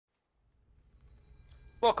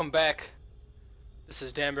Welcome back. This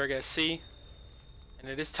is Danberg SC, and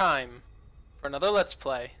it is time for another Let's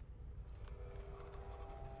Play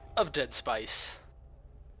of Dead Space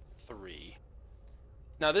 3.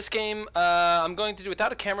 Now this game, I'm going to do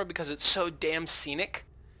without a camera because it's so damn scenic,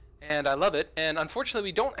 and I love it. And unfortunately,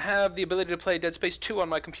 we don't have the ability to play Dead Space 2 on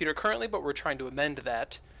my computer currently, but we're trying to amend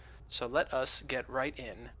that. So let us get right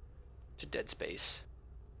in to Dead Space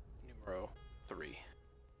numero 3.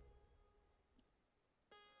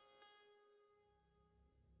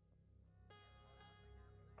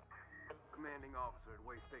 Commanding officer at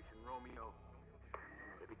Way Station Romeo.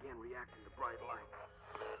 They began reacting to bright lights,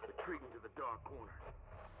 retreating to the dark corners.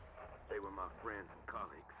 They were my friends and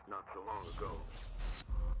colleagues not so long ago.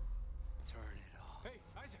 Turn it off. Hey,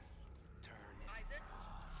 Isaac! Turn it Isaac?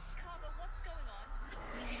 off. Carver, what's going on?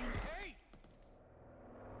 Hey!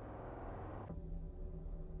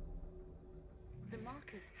 The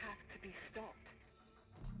markers have to be stopped.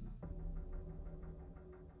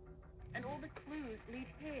 And all the clues lead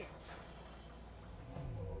here.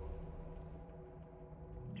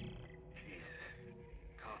 Jesus.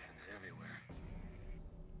 Coffins everywhere.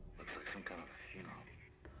 Looks like some kind of a funeral.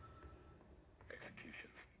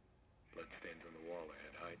 Executions. Bloodstains on the wall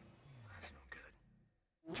ahead, Hyde. That's no good.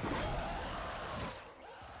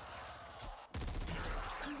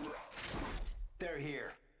 They're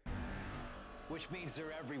here. Which means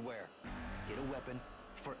they're everywhere. Get a weapon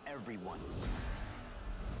for everyone.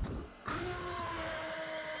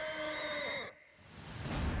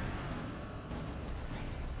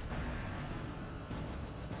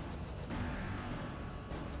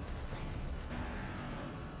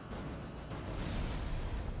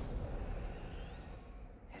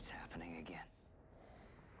 It's happening again.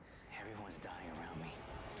 Everyone's dying around me.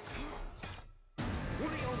 We're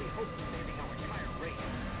the only hope of saving our entire race.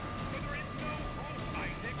 There is no hope,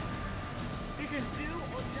 Isaac. This is do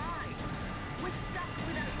or die. We're stuck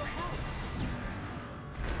without your help.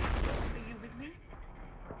 Are you with me?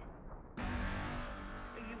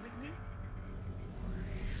 Are you with me?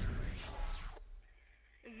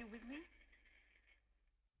 Are you with me?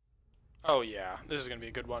 Oh yeah, this is gonna be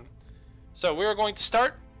a good one. So we are going to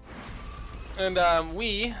start, and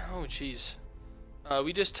oh jeez,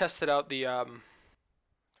 we just tested out the turn up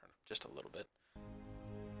just a little bit.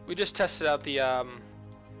 We just tested out the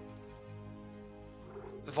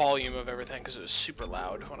volume of everything because it was super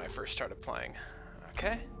loud when I first started playing.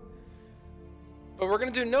 Okay, but we're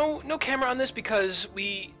gonna do no camera on this because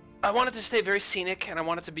I want it to stay very scenic and I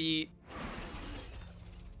want it to be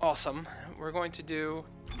awesome. We're going to do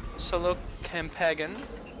solo campaign.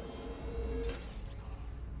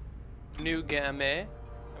 New game, and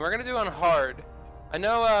we're gonna do on hard. I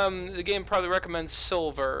know the game probably recommends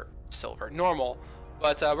normal,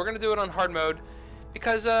 but we're gonna do it on hard mode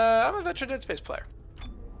because I'm a veteran Dead Space player.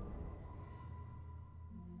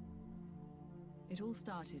 It all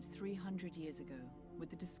started 300 years ago with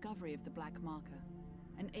the discovery of the Black Marker,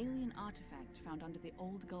 an alien artifact found under the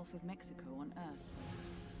old Gulf of Mexico on Earth.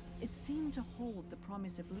 It seemed to hold the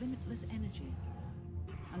promise of limitless energy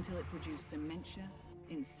until it produced dementia,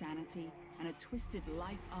 insanity, and a twisted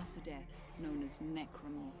life after death known as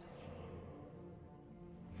necromorphs.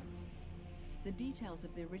 The details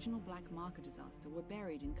of the original Black Marker disaster were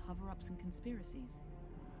buried in cover-ups and conspiracies,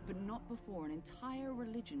 but not before an entire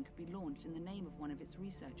religion could be launched in the name of one of its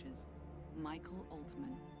researchers, Michael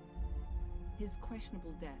Altman. His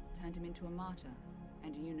questionable death turned him into a martyr,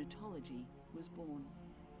 and unitology was born.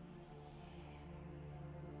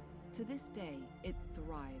 To this day, it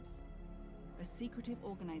thrives. A secretive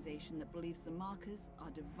organization that believes the markers are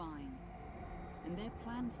divine, and their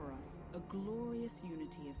plan for us, a glorious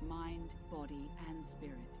unity of mind, body, and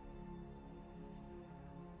spirit.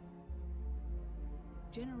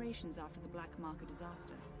 Generations after the Black Marker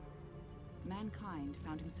disaster, mankind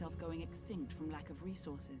found himself going extinct from lack of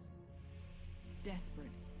resources.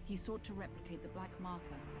 Desperate, he sought to replicate the Black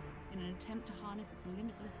Marker in an attempt to harness its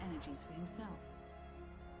limitless energies for himself.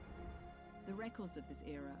 The records of this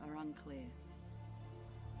era are unclear,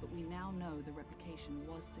 but we now know the replication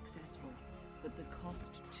was successful, but the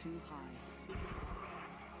cost too high.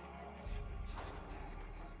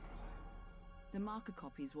 The marker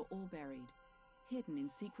copies were all buried, hidden in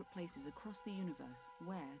secret places across the universe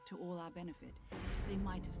where, to all our benefit, they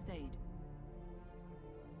might have stayed.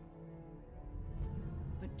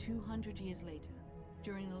 But 200 years later,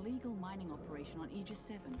 during an illegal mining operation on Aegis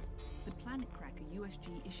 7, the planet cracker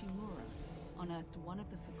USG Ishimura unearthed one of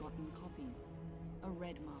the forgotten copies, a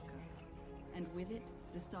red marker, and with it,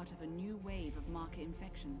 the start of a new wave of marker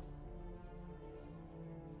infections.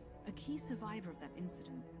 A key survivor of that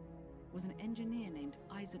incident was an engineer named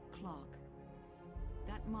Isaac Clarke.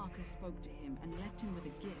 that marker spoke to him and left him with a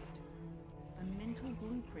gift. A mental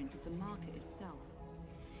blueprint of the marker itself.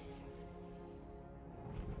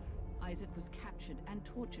 Isaac was captured and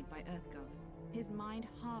tortured by EarthGov, his mind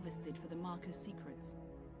harvested for the marker's secrets.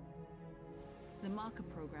 The marker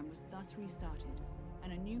program was thus restarted,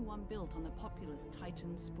 and a new one built on the populous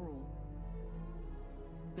Titan sprawl.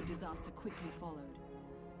 The disaster quickly followed.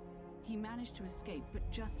 He managed to escape,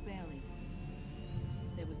 but just barely.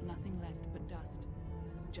 There was nothing left but dust,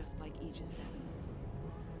 just like Aegis 7.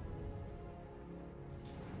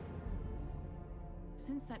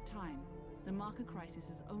 Since that time, the marker crisis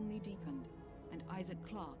has only deepened, and Isaac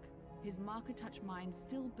Clarke, his marker-touch mind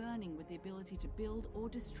still burning with the ability to build or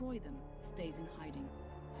destroy them, stays in hiding,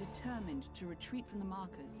 determined to retreat from the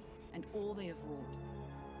markers and all they have wrought.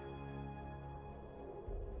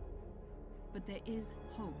 But there is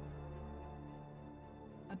hope.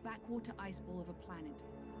 A backwater ice ball of a planet,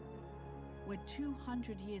 where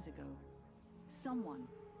 200 years ago, someone,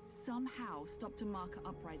 somehow stopped a marker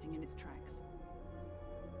uprising in its tracks.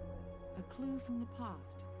 A clue from the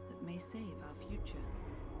past that may save our future.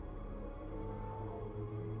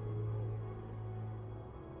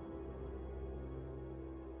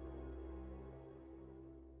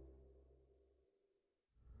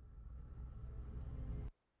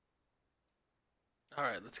 All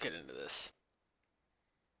right, let's get into this.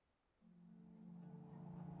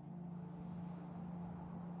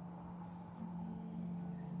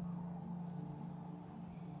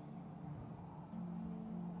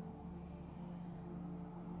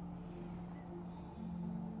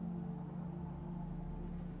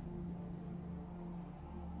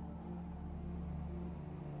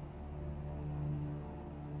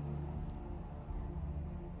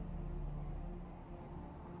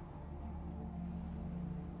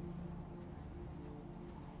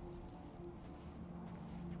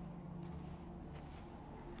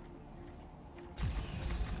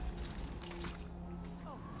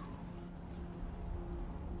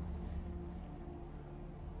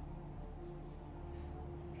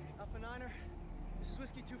 Alpha Niner, this is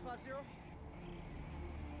Whiskey 250.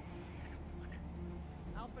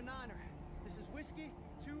 Alpha Niner, this is Whiskey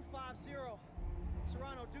 250.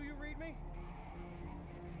 Serrano, do you read me?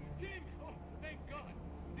 Jim! Oh, thank God!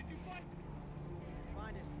 Did you find it?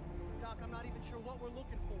 Find it. Doc, I'm not even sure what we're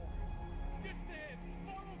looking for. Just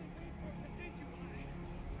follow the waveform that sent you.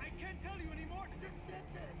 I can't tell you anymore. Just get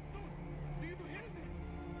there. Dude, do you hear me?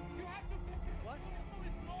 You have to get there. What? Oh,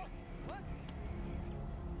 it's lost. What?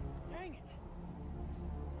 Dang it!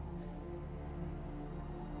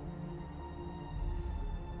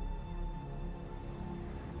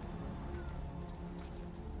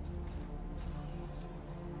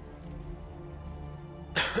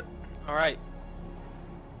 All right.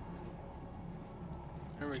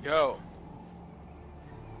 Here we go.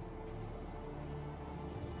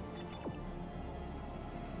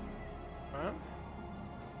 Huh?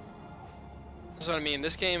 That's what I mean.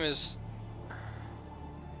 This game is...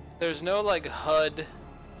 There's no, like, HUD.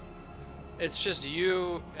 It's just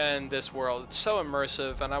you and this world. It's so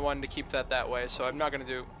immersive, and I wanted to keep that way, so I'm not going to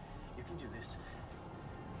do... You can do this.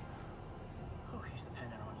 Oh, he's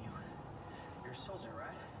dependent on you. You're a soldier, right?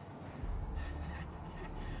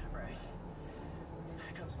 Right.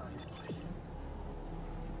 Gun's not even loaded.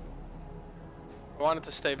 I want it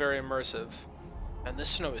to stay very immersive. And this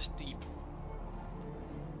snow is deep.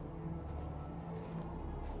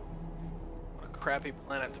 What a crappy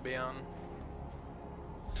planet to be on.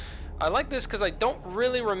 I like this because I don't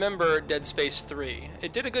really remember Dead Space 3.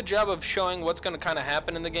 It did a good job of showing what's going to kind of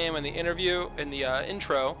happen in the game in the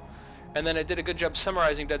intro, and then it did a good job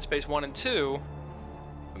summarizing Dead Space 1 and 2,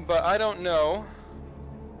 but I don't know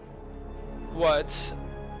what...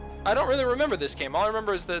 I don't really remember this game. All I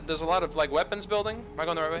remember is that there's a lot of, like, weapons building. Am I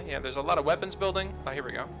going the right way? Yeah, there's a lot of weapons building. Oh, here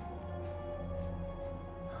we go.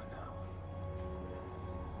 Oh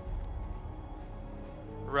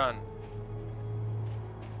no. Run.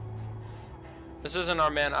 This isn't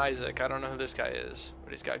our man Isaac. I don't know who this guy is,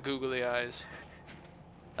 but he's got googly eyes.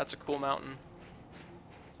 That's a cool mountain.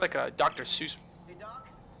 It's like a Dr. Seuss. Hey, Doc,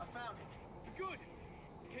 I found it. Good.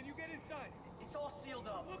 Can you get inside? It's all sealed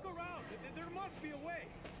up. Look around. There must be a way.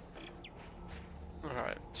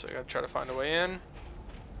 Alright, so I gotta try to find a way in.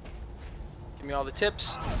 Give me all the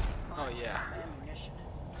tips. Oh yeah. Ammunition.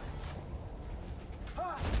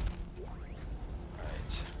 Alright.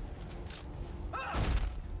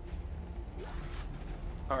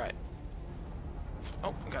 Alright.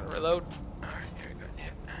 Oh, gotta reload. Alright, here we go.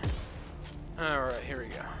 Yeah. Alright, here we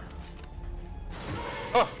go.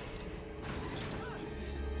 Oh!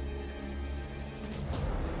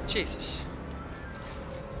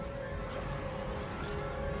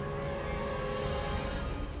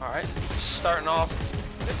 Alright, starting off.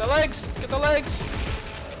 Get the legs! Get the legs!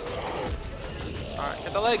 Alright,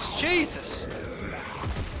 get the legs. Jesus!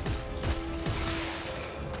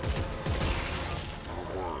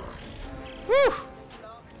 Woo!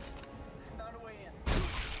 Found a way in.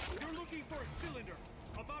 You're looking for a cylinder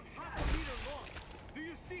about half a meter long. Do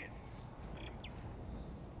you see it?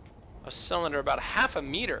 A cylinder about half a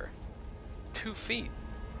meter. 2 feet.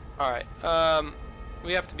 Alright,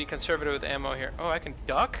 we have to be conservative with ammo here. Oh, I can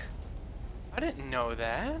duck? I didn't know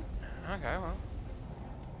that. Okay, well.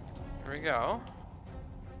 Here we go.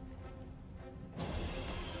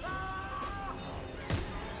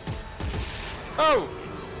 Oh!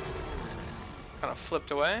 Kind of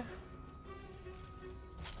flipped away.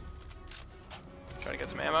 Try to get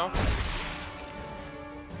some ammo.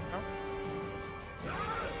 Oh.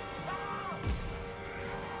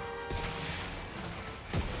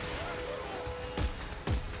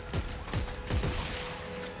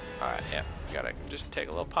 Alright, yeah. Gotta just take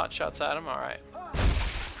a little pot shots at him. Alright. Alright,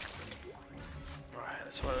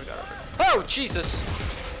 that's what we got over here. Oh, Jesus!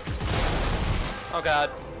 Oh,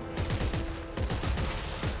 God.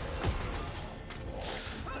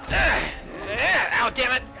 Ow,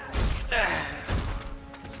 damn it!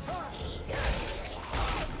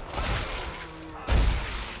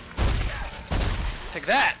 Take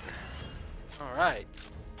that! Alright.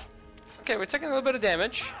 Okay, we're taking a little bit of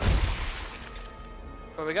damage.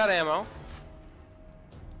 But we got ammo.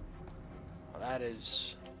 Well, that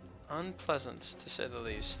is unpleasant, to say the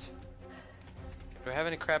least. Do we have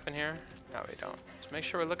any crap in here? No, we don't. Let's make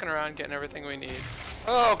sure we're looking around, getting everything we need.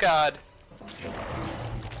 Oh, God!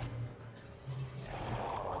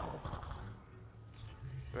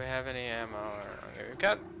 Do we have any ammo? Okay, we've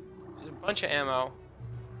got a bunch of ammo.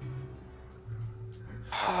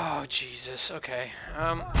 Oh, Jesus. Okay.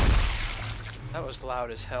 That was loud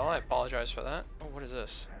as hell. I apologize for that. Oh, what is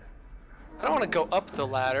this? I don't want to go up the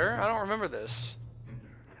ladder. I don't remember this.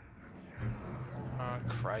 Oh,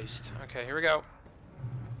 Christ. Okay, here we go.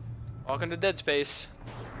 Welcome to Dead Space.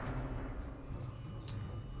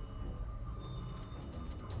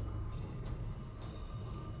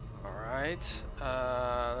 Alright.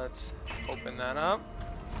 Let's open that up.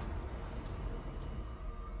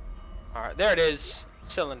 Alright, there it is.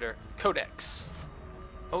 Cylinder. Codex.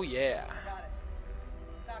 Oh, yeah. Got it.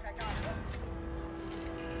 Doc, I got it.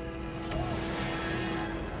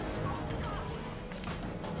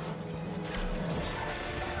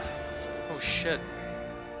 Oh, shit.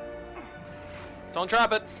 Don't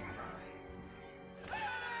drop it.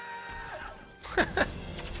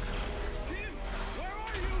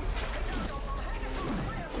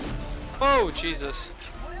 Oh, Jesus.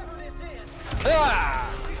 Whatever this is. Ah!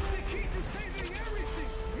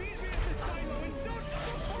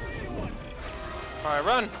 Alright,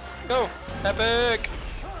 run. Go. Epic.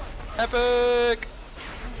 Epic.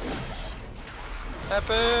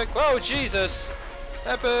 Epic. Whoa, Jesus.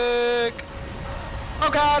 Epic. Oh,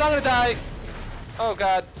 God, I'm gonna die. Oh,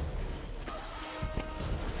 God.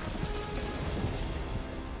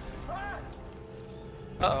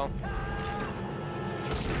 Uh-oh.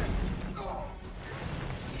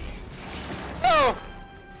 Oh!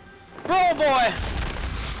 Roll, boy!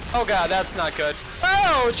 Oh, God, that's not good.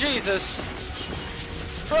 Oh, Jesus!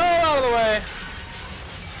 Roll out of the way!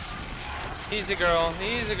 Easy, girl.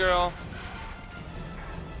 Easy, girl.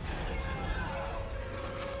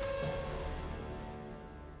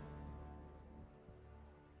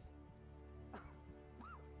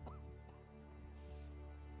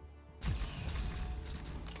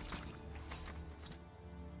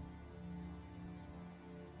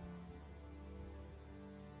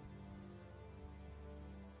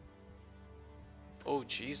 Oh,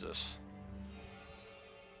 Jesus.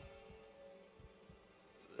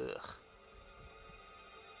 Ugh.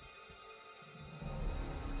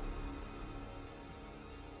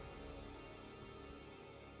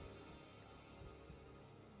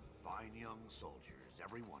 Fine young soldiers,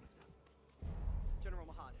 every one of them. General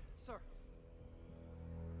Mahad, sir.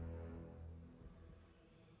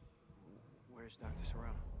 Where's Dr.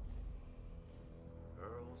 Serrano?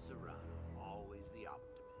 Earl Serrano, always the optimist.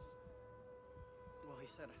 Well, he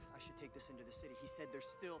said I should take this into the city. He said there's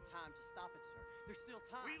still time to stop it, sir. There's still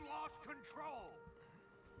time. We lost control!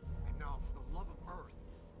 And now, for the love of Earth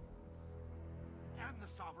and the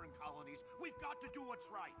sovereign colonies, we've got to do what's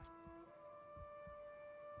right.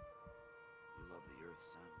 You love the Earth,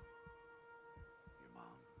 son. Your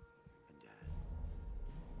mom and dad.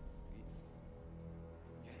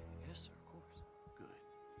 Yes, sir, of course. Good.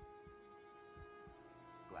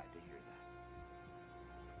 Glad to hear that.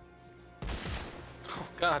 Oh,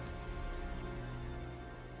 God.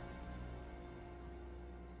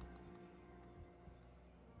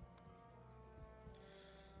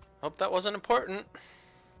 Hope that wasn't important.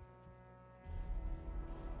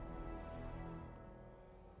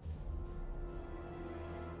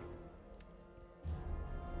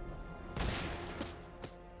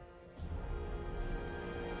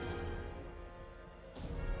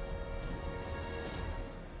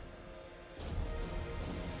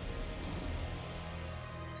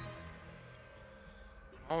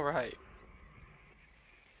 All right.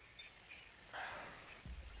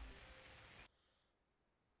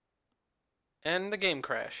 And the game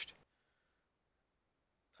crashed.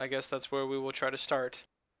 I guess that's where we will try to start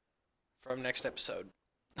from next episode.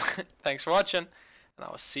 Thanks for watching, and I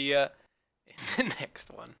will see ya in the next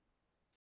one.